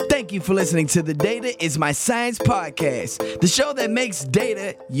Thank you for listening to the Data is My Science podcast, the show that makes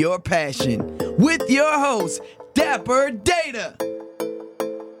data your passion, with your host, Dapper Data.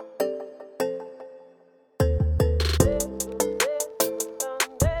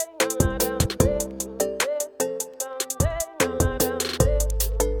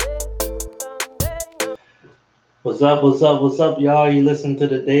 What's up, y'all? You listen to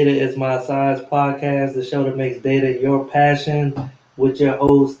the Data is My Science podcast, the show that makes data your passion, with your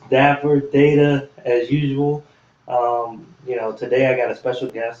host, Dapper Data, as usual. Today I got a special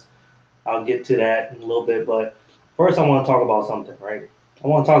guest. I'll get to that in a little bit, but first I want to talk about something, right? I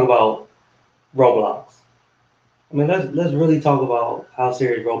want to talk about Roblox. I mean, let's really talk about how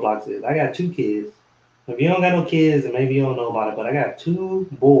serious Roblox is. I got two kids. If you don't got no kids, and maybe you don't know about it, but I got two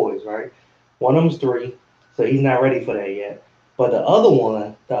boys, right? One of them's 3, so he's not ready for that yet. But the other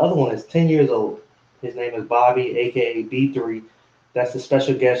one is 10 years old. His name is Bobby, aka B3. That's the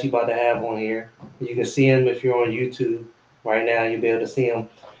special guest you about to have on here. You can see him if you're on YouTube right now. You'll be able to see him.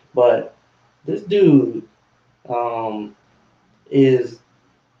 But this dude is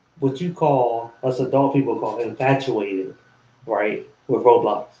what you call, us adult people call infatuated, right, with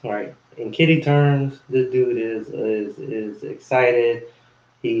Roblox, right? In kitty terms, this dude is excited.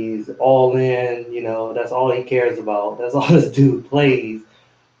 He's all in. That's all he cares about. That's all this dude plays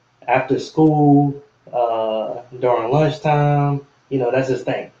after school, during lunchtime. That's his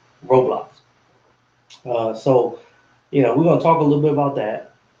thing, Roblox. We're gonna talk a little bit about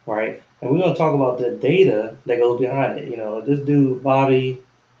that, right? And we're gonna talk about the data that goes behind it. This dude Bobby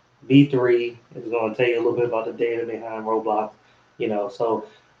B3 is going to tell you a little bit about the data behind Roblox. So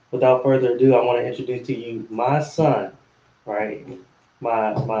without further ado, I want to introduce to you my son, right?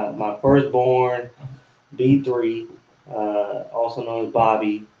 My firstborn, B3, also known as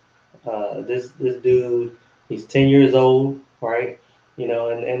Bobby. This dude, he's 10 years old, right?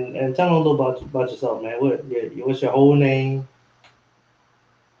 And tell him a little about yourself, man. What's your whole name?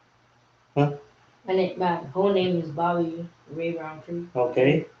 Huh? My whole name is Bobby Ray Roundtree.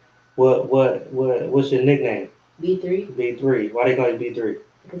 Okay. What's your nickname? B3. B3. Why they call you B3?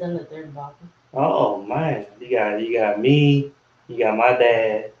 Because I'm the third Bobby. Oh man, you got me, you got my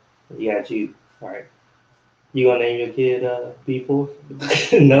dad, you got you. All right. You gonna name your kid B4?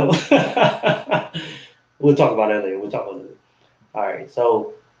 No. We'll talk about that later. We'll talk about it. All right.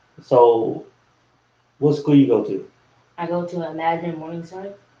 So what school you go to? I go to Imagine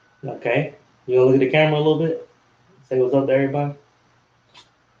Morningside. Okay. You gonna look at the camera a little bit? Say what's up to everybody.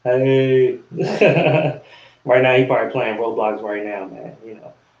 Hey. Right now, he probably playing Roblox right now, man.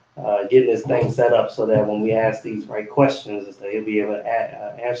 Getting this thing set up so that when we ask these right questions, he'll be able to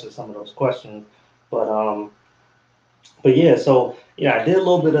answer some of those questions. But yeah, so I did a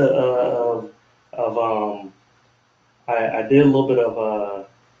little bit I did a little bit of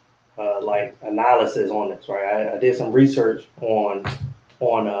like analysis on this, right? I did some research on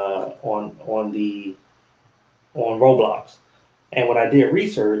Roblox. And when I did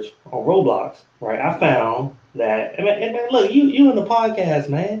research on Roblox, right, I found that, and man, look, you in the podcast,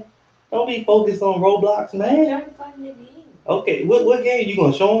 man. Don't be focused on Roblox, man. Trying to find the game. Okay, what game you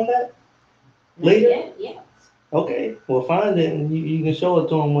gonna show them that later? Yeah. Okay, well find it and you can show it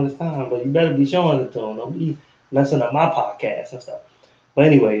to them when it's time, but you better be showing it to them. Don't be messing up my podcast and stuff. But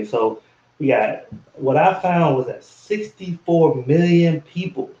anyway, so we got, what I found was that 64 million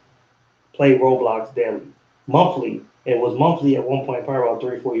people play Roblox daily, monthly. It was monthly at one point, probably about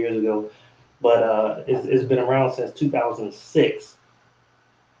 3 or 4 years ago, but it's been around since 2006.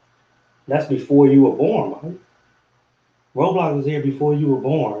 That's before you were born, man. Roblox was here before you were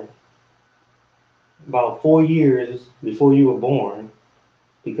born, about 4 years before you were born,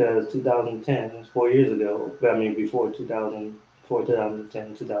 because 2010 was 4 years ago. I mean, before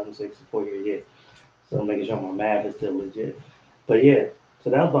 2010, 2006, 4 years, yeah. So making sure my math is still legit. But yeah,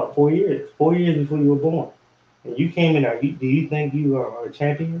 so that was about 4 years. 4 years before you were born. And you came in, do you think you are a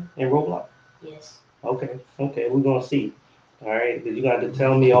champion in Roblox? Yes. Okay, we're gonna see. All right, because you got to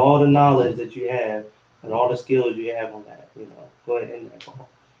tell me all the knowledge that you have and all the skills you have on that. Go ahead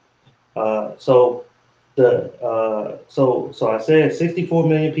and so so I said 64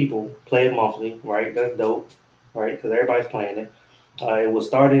 million people play it monthly, right? That's dope, right? Because everybody's playing it. It was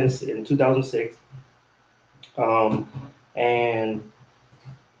started in 2006, um, and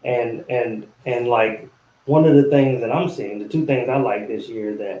and like, one of the things that I'm seeing, the two things I like this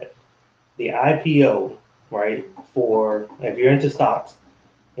year, that the IPO, right? For, if you're into stocks,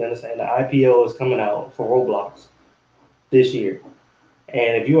 you understand the IPO is coming out for Roblox this year.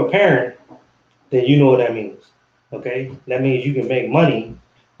 And if you're a parent, then you know what that means. Okay? That means you can make money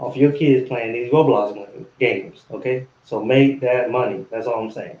off your kids playing these Roblox games. Okay, so make that money. That's all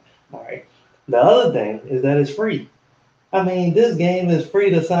I'm saying. All right. The other thing is that it's free. I mean, this game is free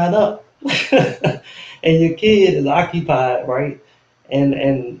to sign up, and your kid is occupied, right? And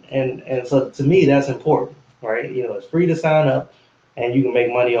so to me, that's important, right? You know, it's free to sign up, and you can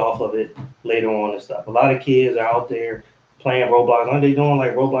make money off of it later on and stuff. A lot of kids are out there playing Roblox. Aren't they doing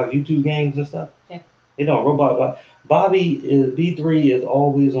like Roblox YouTube games and stuff? Yeah. They don't Roblox. Bobby is B3 is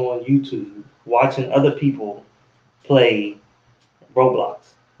always on YouTube watching other people play Roblox,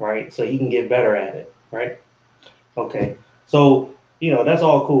 right? So he can get better at it, right? Okay. So, you know, that's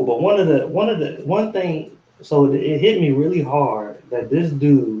all cool. But one thing, so it hit me really hard that this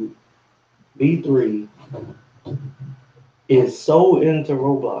dude, B3, is so into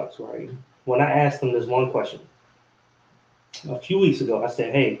Roblox, right? When I asked him this one question a few weeks ago, I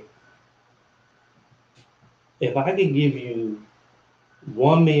said, hey, if I could give you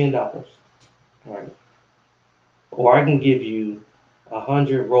 $1 million, right? Or I can give you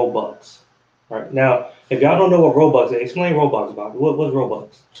 100 Robux. Right now, if y'all don't know what Robux is, explain Robux about what's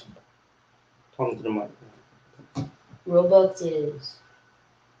Robux. Talking to the mic. Robux is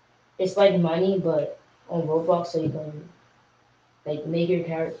it's like money, but on Roblox, so you can like make your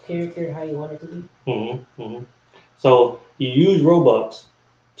character how you want it to be. So you use Robux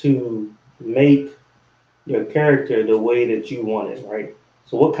to make your character the way that you want it, right?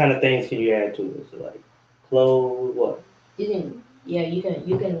 So what kind of things can you add to it? So like clothes, what? You can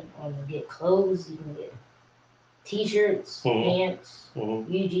get clothes. You can get T-shirts, pants,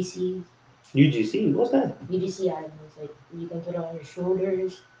 UGC. UGC, what's that? UGC items like you can put on your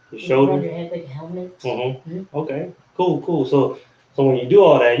shoulders. Your You can put on shoulder? your head like a helmet. Okay, cool. So when you do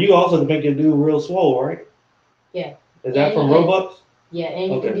all that, you also can make your dude real swole, right? Yeah. Is that from Robux? Yeah,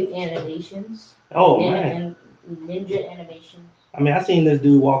 and you Okay. can do animations. Oh man. And ninja animations. I mean, I seen this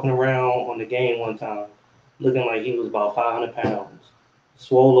dude walking around on the game one time, looking like he was about 500 pounds,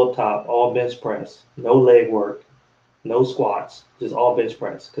 swole up top, all bench press, no leg work, no squats, just all bench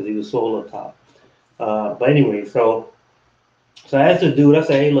press because he was swole up top. But anyway, so I asked the dude, I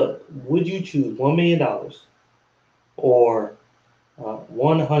said, hey, look, would you choose $1 million or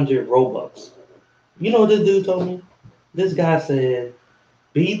 100 Robux? You know what this dude told me? This guy said,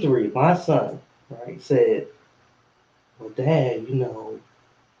 B3, my son, right, said, well, Dad, you know,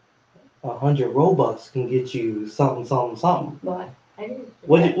 100 Robux can get you something. But I didn't.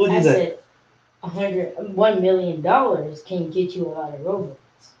 What'd you say? Said $1 million can get you a lot of Robux.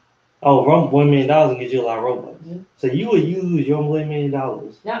 Oh, $1 million can get you a lot of Robux. Mm-hmm. So you would use your $1 million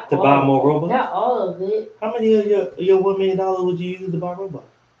Not to all buy of more it. Robux? Not all of it. How many of your $1 million would you use to buy Robux?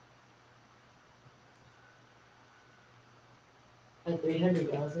 Like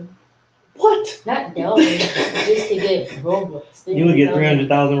 300,000. What? Not dollars, just to get Robux. You would get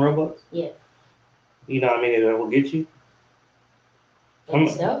 300,000 Robux? Yeah. You know how many that will get you?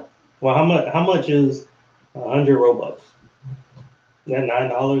 Stuff? Well, how much is 100 Robux? Is that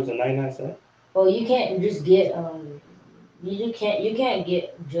 $9.99? Well, you can't just get you can't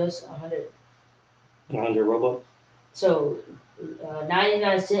get just 100. 100 Robux? So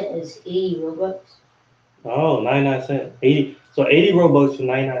 99 cents is 80 Robux. Oh, 99 cents. 80. So 80 Robux for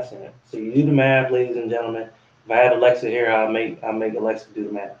 99 cents. So you do the math, ladies and gentlemen. If I had Alexa here, I'll make Alexa do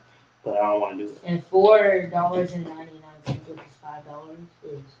the math. But I don't want to do it. And $4.99, which is $5,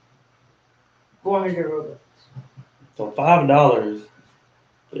 is 400 Robux. So $5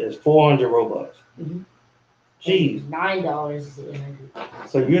 is 400 Robux. Mm-hmm. Jeez. $9 is 800.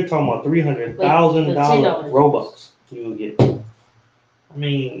 So you're talking about $300,000 Robux you would get. I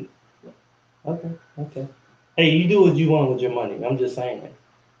mean, okay. Hey, you do what you want with your money. I'm just saying.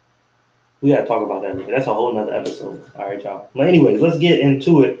 We gotta talk about that later. That's a whole nother episode. All right, y'all. But anyways, let's get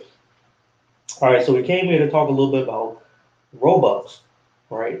into it. All right, so we came here to talk a little bit about Robux,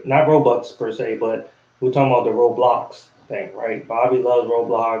 right? Not Robux per se, but we're talking about the Roblox thing, right? Bobby loves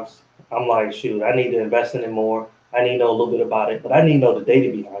Roblox. I'm like, shoot, I need to invest in it more. I need to know a little bit about it, but I need to know the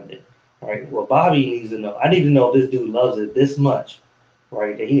data behind it, right? Well, Bobby needs to know. I need to know if this dude loves it this much,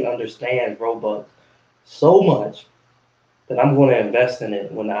 right? That he understands Robux so much that I'm going to invest in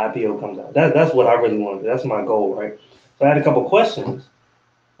it when the IPO comes out. That's what I really want. That's my goal, right? So I had a couple questions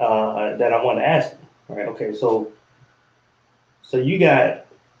that I want to ask him, right? Okay, so you got,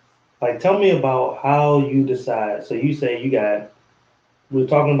 like, tell me about how you decide. So you say you got, we were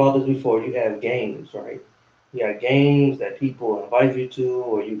talking about this before, you have games, right? You got games that people invite you to,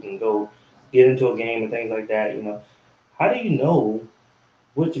 or you can go get into a game and things like that, you know. How do you know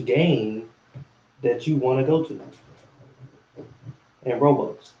which game that you want to go to in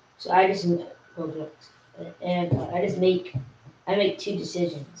Roblox? So I just Roblox, and I I make 2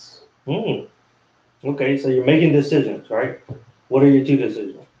 decisions. Okay, so you're making decisions, right? What are your 2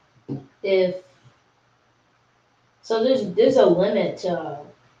 decisions? If so, there's a limit to.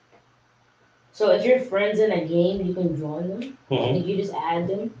 So if your friends in a game, you can join them. Mm-hmm. Like you just add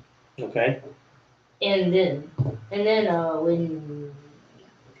them, Okay. and then when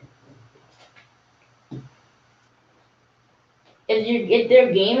if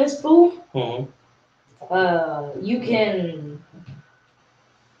their game is full, Mm-hmm. you can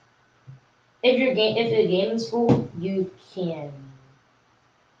if the game is full, you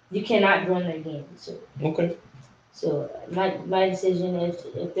cannot join their game. Okay. So my decision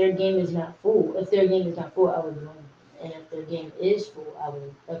if their game is not full, if their game is not full, I would join them, and if their game is full,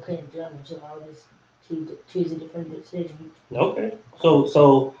 I couldn't join them, so I would just choose a different decision. Okay.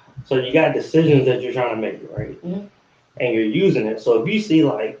 So you got decisions that you're trying to make, right? Mhm. And you're using it. So if you see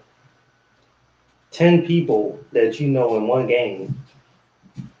like 10 people that you know in one game,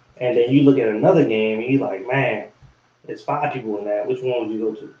 and then you look at another game and you're like, man, it's 5 people in that. Which one would you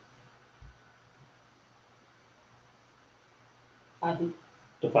go to?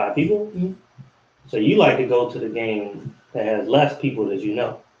 The 5 people? Mhm. So you like to go to the game that has less people that you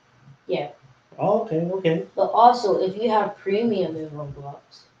know. Yeah. Oh, okay. But also, if you have premium in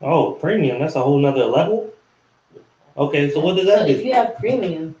Roblox, Oh, premium, that's a whole nother level? Okay, so what does that so do? if you have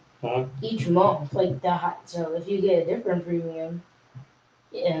premium Huh? each month, like so if you get a different premium,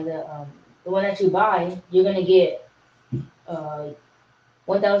 and the one that you buy, you're gonna get uh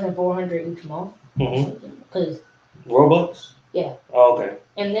 1,400 each month. Mm-hmm. Cause Robux? yeah. Oh, okay.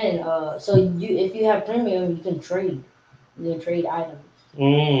 And then so if you have premium, you can trade. You can trade items.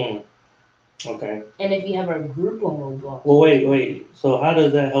 Okay. And if you have a group on Roblox. Well, wait. So how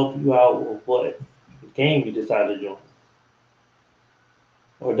does that help you out with what game you decide to join?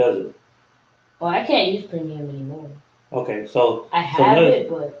 Or does it? Well, I can't use premium anymore. Okay, so I have it,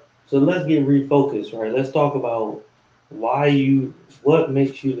 but so let's get refocused, right? Let's talk about what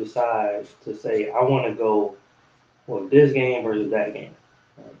makes you decide to say I want to go with this game versus that game.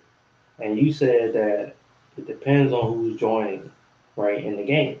 Right? And you said that it depends on who's joining, right, in the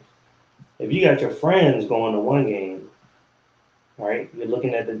game. If you got your friends going to one game, right, you're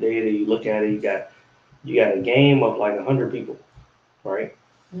looking at the data, you look at it, you got a game of like 100 people, right?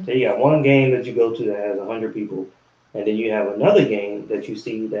 Mm-hmm. So you got one game that you go to that has 100 people, and then you have another game that you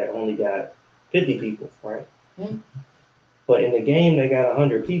see that only got 50 people, right? Mm-hmm. But in the game that got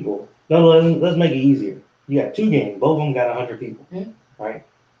 100 people, no, let's make it easier. You got 2 games, both of them got 100 people, right?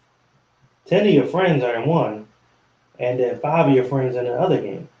 10 of your friends are in one, and then 5 of your friends in the other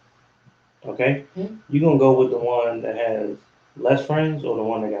game. Okay? You're going to go with the one that has less friends or the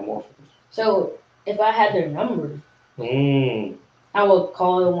one that got more friends? So if I had their numbers, I would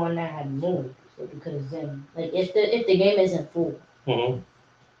call the one that had more. So because then, like, if the game isn't full,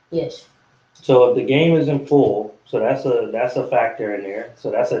 yes. So if the game isn't full, so that's a factor in there. So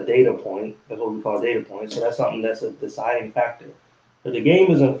that's a data point. That's what we call data point. So that's something that's a deciding factor. If the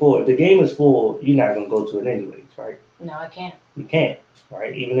game isn't full, if the game is full, you're not gonna go to it anyways, right? No, I can't. You can't,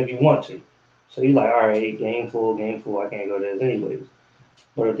 right? Even if you want to. So you're like, all right, game full, I can't go to this anyways.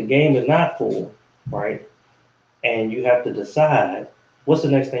 But if the game is not full, right, and you have to decide, what's the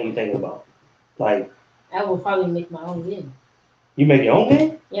next thing you think about? Like, I will probably make my own game. You make your own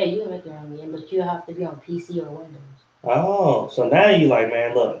game? Yeah, you can make your own game, but you have to be on PC or Windows. Oh, so now you like,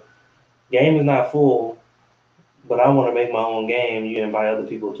 man, look, game is not full, but I want to make my own game. You invite other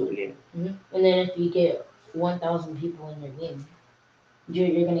people to the game. Mm-hmm. And then if you get 1,000 people in your game,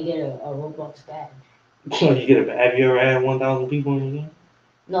 you're gonna get a Roblox badge. So you get a? Have you ever had 1,000 people in your game?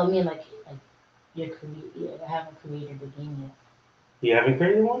 No, I mean like I haven't created the game yet. You haven't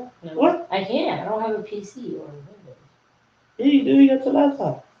created one? No, What? I can't. I don't have a PC or Windows. Yeah, you do. You got your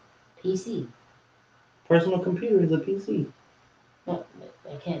laptop. PC. Personal computer is a PC. No,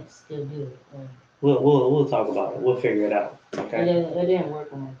 I can't still do it. We'll talk about it. We'll figure it out. Okay. It didn't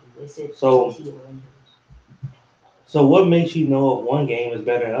work on my computer. It said So- PC or Windows. So what makes you know if one game is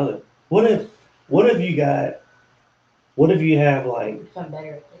better than other? What if you have like, If I'm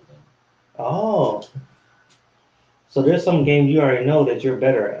better at that game. oh, so there's some games you already know that you're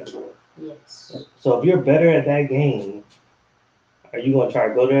better at. Yes. So if you're better at that game, are you gonna try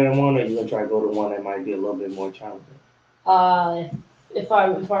to go to that one, or are you gonna try to go to one that might be a little bit more challenging? If I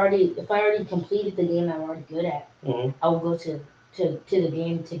already completed the game I'm already good at, I will go to the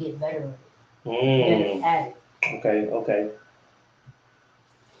game to get better better at it. Okay.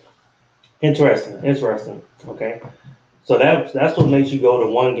 Interesting. Okay. So that's what makes you go to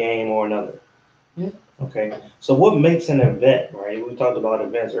one game or another. Okay. So what makes an event, right? We talked about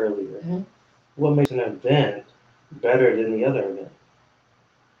events earlier. What makes an event better than the other event?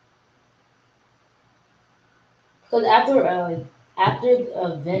 Because after the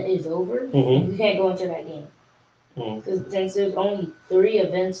event is over, Mm-hmm. you can't go into that game. Mm-hmm. Because since there's only 3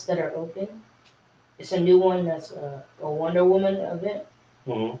 events that are open, it's a new one that's a Wonder Woman event.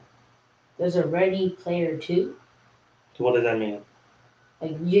 Mm-hmm. There's a Ready Player 2. So what does that mean?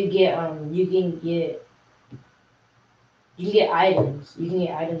 Like you can get items. You can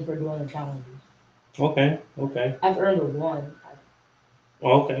get items for doing the challenges. Okay. Okay. I've earned a 1.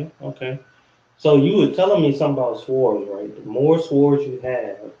 Okay. Okay. So you were telling me something about swords, right? The more swords you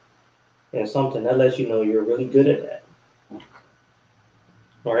have, and something that lets you know you're really good at that,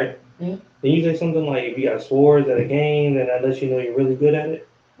 right? Mm-hmm. Then you say something like, if you got swords at a game, then that lets you know you're really good at it.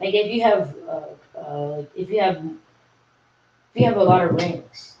 Like if you have a lot of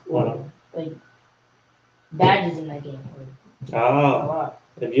ranks or like badges in that game, or a Ah, lot.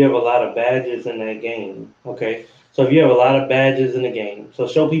 if you have a lot of badges in that game, okay. So if you have a lot of badges in the game, so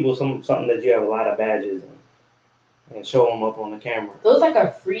show people something that you have a lot of badges in, and show them up on the camera. Those like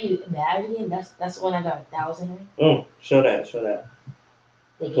a free badge game. That's when I got 1,000 in Show that, show that.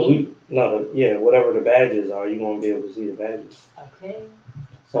 the So game. whatever the badges are, you're gonna be able to see the badges. Okay.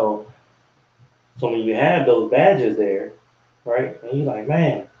 So when you have those badges there, right, and you're like,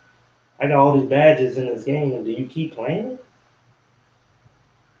 man, I got all these badges in this game. Do you keep playing,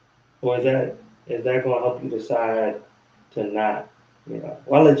 or is that gonna help you decide to not?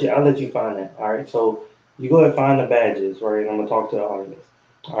 Well, I'll let you find that. All right. So you go and find the badges, right? And I'm gonna talk to the audience.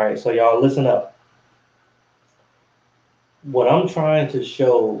 All right. So y'all listen up. What I'm trying to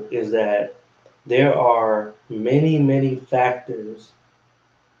show is that there are many, many factors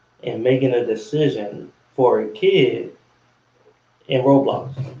in making a decision for a kid in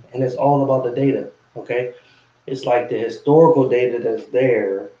Roblox, and it's all about the data. Okay. It's like the historical data that's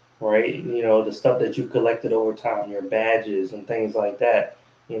there, right? The stuff that you collected over time, your badges and things like that.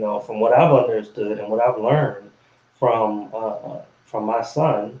 From what I've understood and what I've learned from my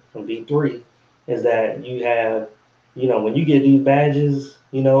son from V3 is that you have, when you get these badges,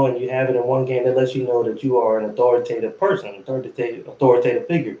 and you have it in one game, that lets you know that you are an authoritative person, authoritative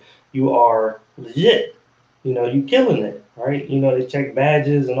figure. You are legit. You killing it, right? They check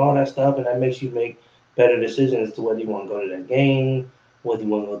badges and all that stuff, and that makes you make better decisions as to whether you want to go to that game, whether you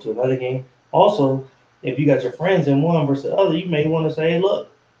want to go to another game. Also, if you got your friends in one versus the other, you may want to say, hey, look,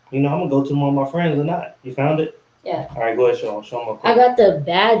 I'm gonna go to one of my friends or not. You found it? Yeah. All right, go ahead, show them up. I got the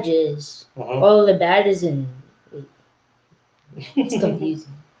badges. Uh-huh. All the badges in. It's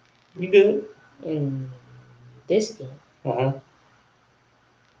confusing. You good? In this game. Uh-huh.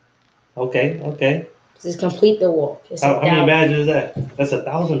 Okay. This is complete the walk. It's How many badges is that? That's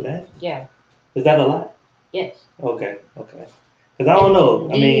 1,000 badges? Yeah. Is that a lot? Yes. Okay. Because I don't know.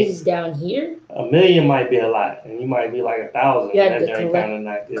 These down here. 1,000,000 might be a lot, and you might be like 1,000. You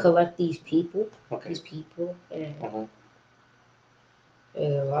have to collect these people. Okay. These people, and, Uh-huh.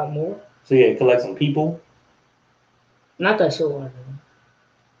 and a lot more. So yeah, collect some people. I'm not gonna show one of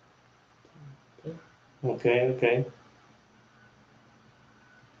them. Okay.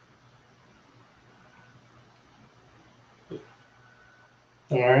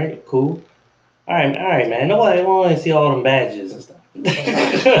 All right, cool. All right, man. Nobody want to see all them badges and stuff.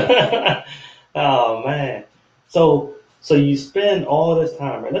 Oh man. So you spend all this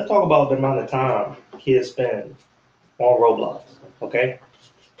time, right? Let's talk about the amount of time kids spend on Roblox, okay?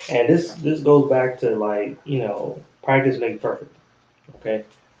 And this goes back to practice makes perfect, okay?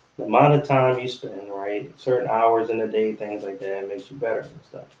 The amount of time you spend, right? Certain hours in the day, things like that, makes you better and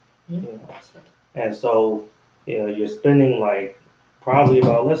stuff. And so, you're spending probably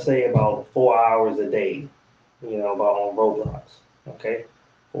about, let's say, about 4 hours a day, about on Roblox, okay?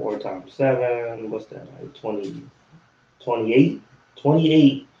 4 times 7, what's that, like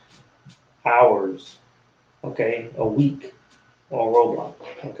 28 hours, okay, a week on Roblox,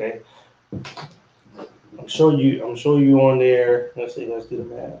 okay? I'm sure you on there. Let's do the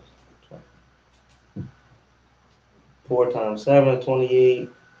math. 4 times 7, 28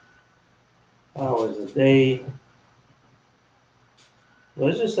 hours a day.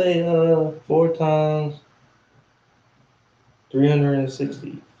 Let's just say 4 times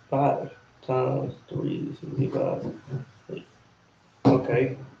 365 times 365.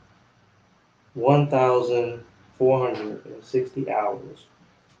 Okay. 1,460 hours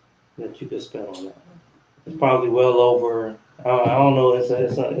that you could spend on that. It's probably well over. I don't know. It's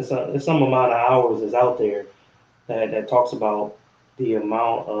some amount of hours that's out there that talks about the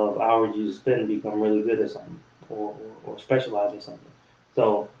amount of hours you spend to become really good at something or specialize in something.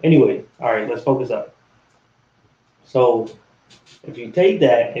 So anyway, all right, let's focus up. So if you take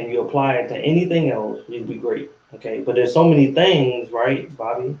that and you apply it to anything else, you'd be great. Okay, but there's so many things, right,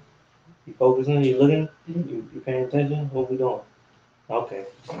 Bobby? You focusing? You looking? You paying attention? What we doing? Okay.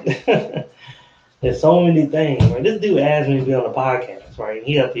 There's so many things, right? This dude asked me to be on the podcast, right?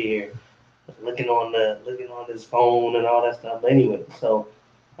 He up here looking on his phone and all that stuff. But anyway, so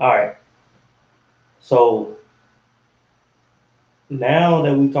all right. So now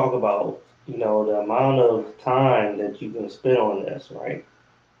that we talk about, the amount of time that you can spend on this, right?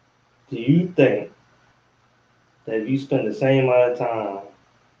 Do you think that if you spend the same amount of time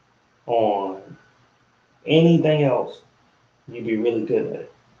on anything else, you'd be really good at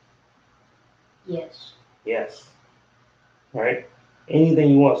it? Yes. Yes. Right? Anything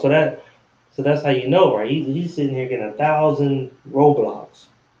you want. So that's how you know, right? He's sitting here getting 1,000 Roblox.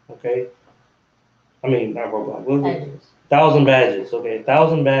 Okay? I mean not Roblox. What is it? Badges. 1,000 badges. Okay,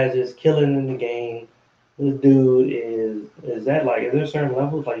 1,000 badges, killing in the game. This dude is that like is there certain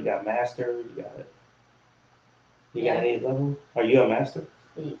levels? Like you got master, you got Yeah. any level? Are you a master?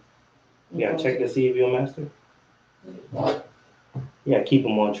 You gotta check to see if you're a master. Yeah, keep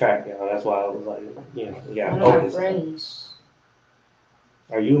them on track, That's why I was like, you got One of my focus. friends,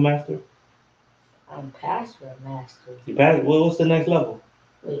 Are you a master? I'm past for a master. You passed. What's the next level?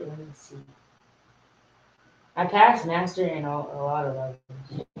 Wait, let me see. I passed master in a lot of levels.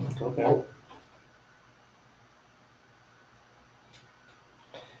 Okay.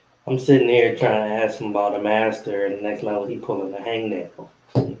 I'm sitting here trying to ask him about a master, and the next level he pulling a hangnail.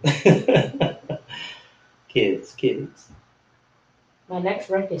 Kids. My next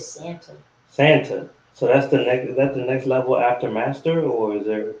rank is Santa. Santa. So that's the next. Is that the next level after master, or is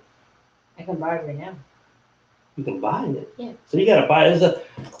there? I can buy it right now. You can buy it. Yeah. So you gotta buy it.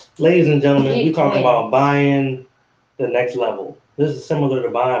 Ladies and gentlemen, we talking Coins. about buying the next level. This is similar to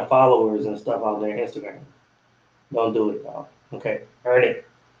buying followers and stuff out there on Instagram. Don't do it, y'all. Okay, earn it.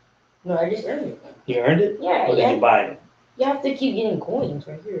 No, I just earned it. You earned it, Yeah, or did you buy it? You have to keep getting coins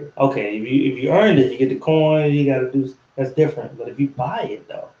right here. Okay, if you earned it, you get the coin. You gotta do that's different. But if you buy it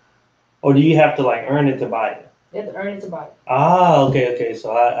though, or do you have to like earn it to buy it? You have to earn it to buy it. Ah, okay.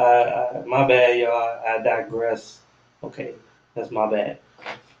 So I my bad, y'all. I digress. Okay, that's my bad.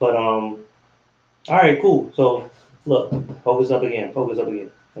 But all right, cool. So look, focus up again.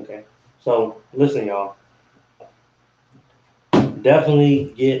 Okay. So listen, y'all.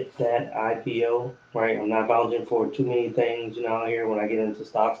 Definitely get that IPO, right? I'm not vouching for too many things, out here when I get into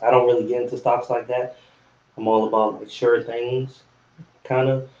stocks. I don't really get into stocks like that. I'm all about like sure things, kind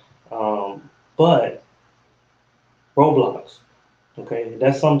of. But Roblox, okay,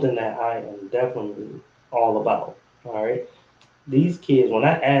 that's something that I am definitely all about. All right, these kids,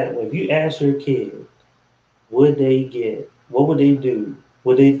 if you ask your kid, would they get, what would they do?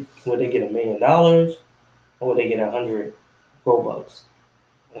 Would they get $1 million, or would they get 100 Robux?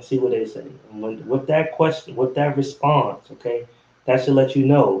 And see what they say. And with that question, with that response, okay, that should let you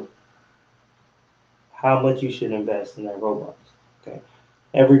know how much you should invest in that Robux. Okay.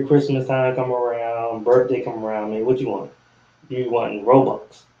 Every Christmas time come around, birthday come around, man, what you want? You want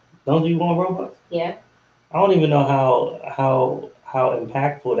Robux? Don't you want Robux? Yeah. I don't even know how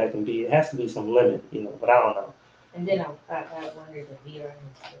impactful that can be. It has to be some limit, but I don't know. And then I wondered the VR.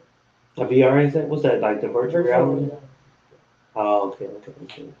 A VR is that? What's that like? The virtual reality? reality. Oh, okay.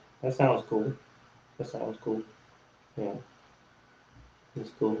 That sounds cool. Yeah,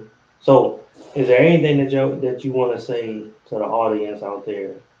 it's cool. So, is there anything that you want to say to the audience out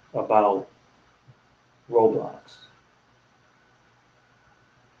there about Roblox?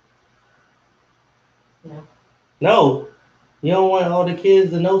 No. No, you don't want all the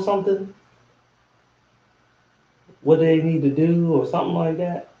kids to know something, what they need to do, or something like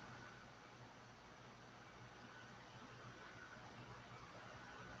that.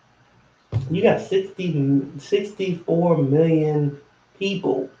 You got 64 million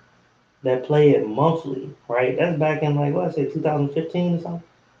people that play it monthly, right? That's back in like what I say 2015 or something.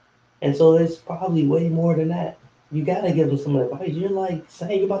 And so it's probably way more than that. You gotta give them some advice. You're like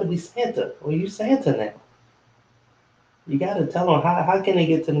saying you're about to be Santa, or you Santa now. You gotta tell them how can they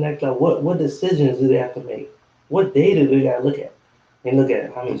get to the next level. What decisions do they have to make? What data do they gotta look at? They look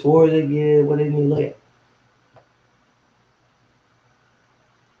at how many scores they get. What they need to look at.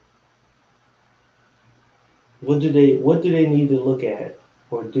 What do they need to look at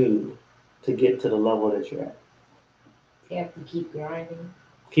or do to get to the level that you're at? You have to keep grinding.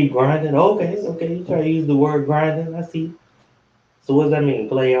 Keep grinding. Okay. You try to use the word grinding. I see. So what does that mean?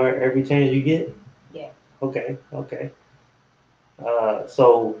 Play hard every chance you get? Yeah. Okay.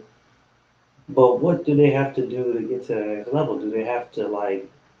 So, but what do they have to do to get to the next level? Do they have to like?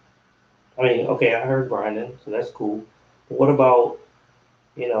 I mean, okay, I heard grinding, so that's cool. But what about,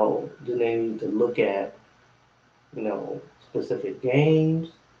 do they need to look at specific games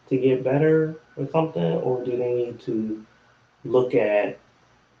to get better or something, or do they need to look at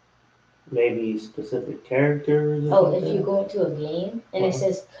maybe specific characters or Oh, something? if you go into a game and it Uh-huh.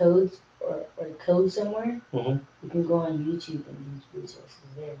 says codes or code somewhere, Mhm. you can go on YouTube and use resources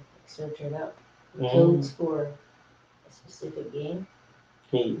there. Like search it up. Mm. Codes for a specific game.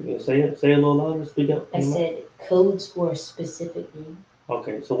 Can you say it? Say it a little louder. Speak up. I said codes for a specific game.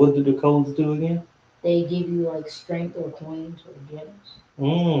 Okay. So what do the codes do again? They give you like strength or coins or gems.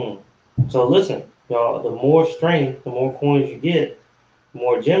 So listen, y'all. The more strength, the more coins you get, the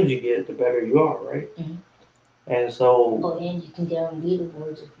more gems you get, the better you are, right? Mhm. And so Oh, and you can get on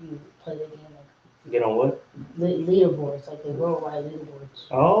leaderboards if you play the game like get on what? leaderboards, like the worldwide leaderboards.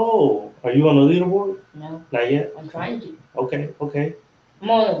 Oh, are you on the leaderboard? No, Not yet. I'm trying to. Okay. I'm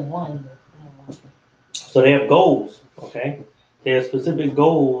on one, but I'm on one. So they have goals. Okay, they have specific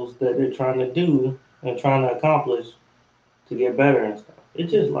goals that they're trying to do and trying to accomplish to get better and stuff.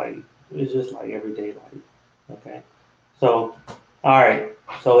 It's just like everyday life. Okay. So, all right.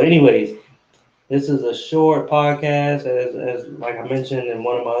 So, anyways, this is a short podcast. As like I mentioned in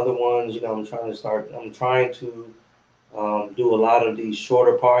one of my other ones, I'm trying to do a lot of these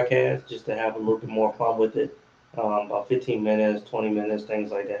shorter podcasts just to have a little bit more fun with it. About 15 minutes, 20 minutes,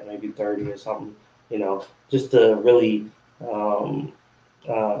 things like that, maybe 30 or something. Just to really um,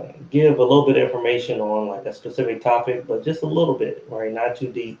 give a little bit of information on like a specific topic, but just a little bit, right? Not too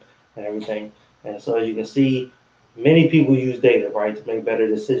deep and everything. And so as you can see, many people use data, right, to make better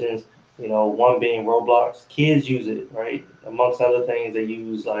decisions. One being Roblox. Kids use it, right? Amongst other things, they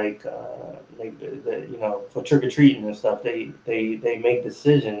use for trick or treating and stuff. They make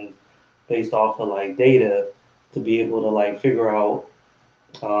decisions based off of like data to be able to like figure out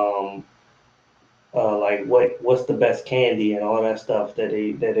um, like what's the best candy and all that stuff that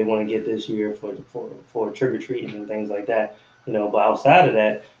they want to get this year for trick or treating and things like that. But outside of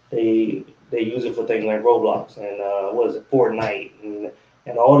that, they use it for things like Roblox and what is it, Fortnite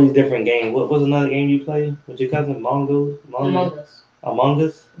and all these different games. What was another game you play with your cousin? Among Us. Among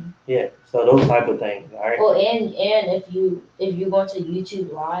Us. Yeah. So those type of things. All right. Well, and if you go to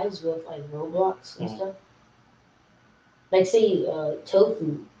YouTube lives with like Roblox and stuff, like say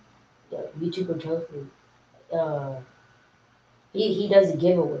Tofu, the YouTuber Tofu, he does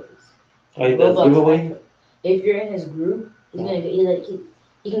giveaways. Oh, he does giveaway. If you're in his group, he's gonna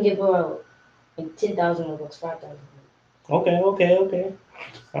he can give out like 10,000 Robux, 5,000. Okay.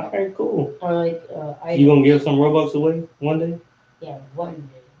 All right, cool. Or like You gonna give some Robux away one day? Yeah, one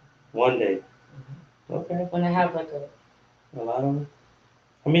day. One day. Mm-hmm. Okay. When I have like a lot of them.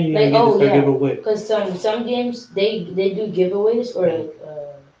 I mean, you like, gotta give away. Because some games they do giveaways or like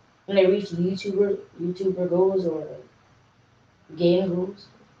when they reach YouTuber goals or like game goals.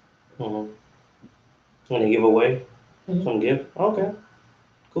 Mm-hmm. When they give away some gift. Okay.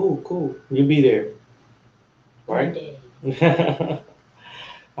 Cool. You'll be there. Right? One day.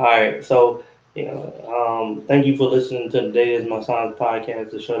 All right. So, thank you for listening to the Data is My Science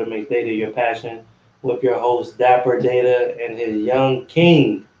podcast, the show that makes data your passion, with your host, Dapper Data, and his young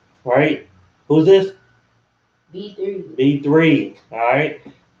king, right? Who's this? B3. B3. All right.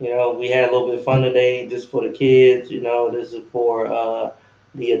 We had a little bit of fun today just for the kids. This is for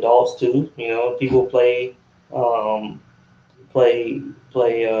the adults too. People play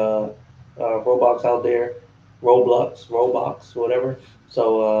Roblox out there, Roblox, whatever.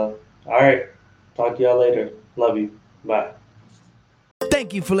 So, all right. Talk to y'all later. Love you. Bye.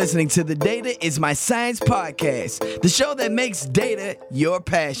 Thank you for listening to the Data is My Science podcast, the show that makes data your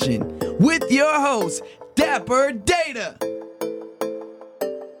passion, with your host, Dapper Data.